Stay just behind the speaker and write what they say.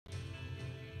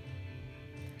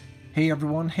Hey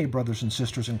everyone, hey brothers and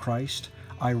sisters in Christ.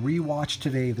 I rewatched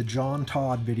today the John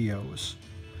Todd videos.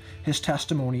 His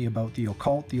testimony about the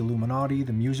occult, the Illuminati,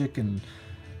 the music and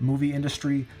movie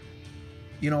industry.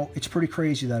 You know, it's pretty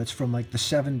crazy that it's from like the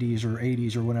 70s or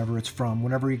 80s or whenever it's from,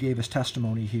 whenever he gave his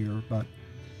testimony here, but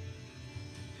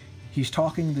he's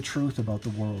talking the truth about the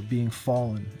world being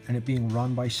fallen and it being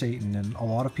run by Satan, and a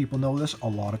lot of people know this, a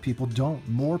lot of people don't.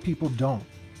 More people don't.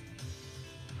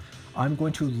 I'm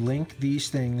going to link these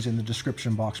things in the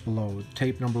description box below.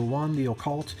 Tape number 1, the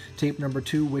occult. Tape number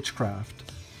 2,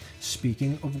 witchcraft.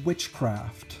 Speaking of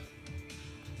witchcraft,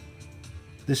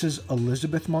 this is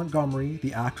Elizabeth Montgomery,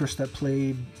 the actress that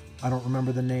played, I don't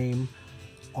remember the name,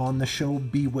 on the show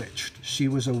Bewitched. She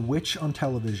was a witch on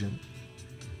television.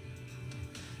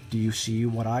 Do you see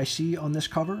what I see on this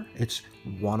cover? It's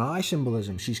one eye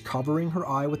symbolism. She's covering her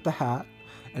eye with the hat,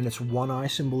 and it's one eye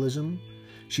symbolism.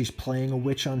 She's playing a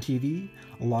witch on TV.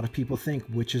 A lot of people think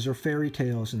witches are fairy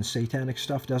tales and satanic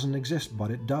stuff doesn't exist, but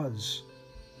it does.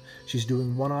 She's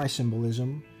doing one eye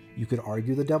symbolism. You could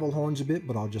argue the devil horns a bit,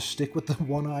 but I'll just stick with the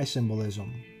one eye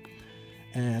symbolism.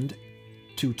 And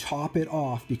to top it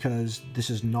off, because this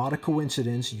is not a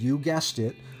coincidence, you guessed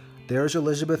it, there's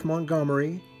Elizabeth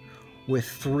Montgomery with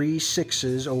 3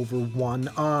 6s over one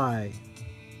eye.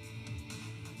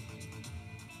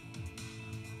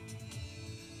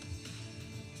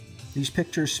 These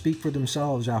pictures speak for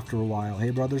themselves after a while, hey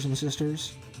brothers and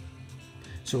sisters?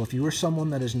 So if you are someone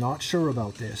that is not sure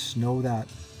about this, know that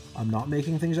I'm not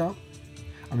making things up.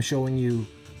 I'm showing you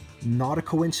not a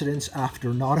coincidence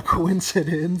after not a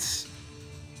coincidence.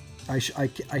 I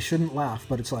shouldn't laugh,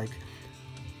 but it's like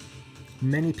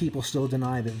many people still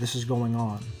deny that this is going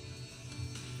on.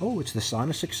 Oh, it's the sign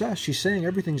of success. She's saying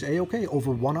everything's A-okay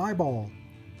over one eyeball.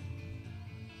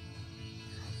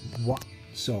 What?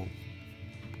 So,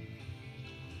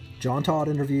 John Todd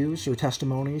interviews or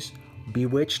testimonies,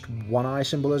 Bewitched, one eye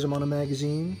symbolism on a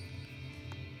magazine,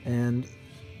 and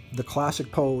the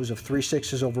classic pose of 3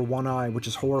 6s over one eye, which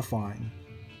is horrifying.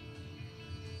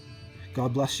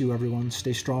 God bless you, everyone.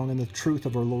 Stay strong in the truth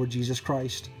of our Lord Jesus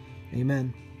Christ.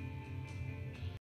 Amen.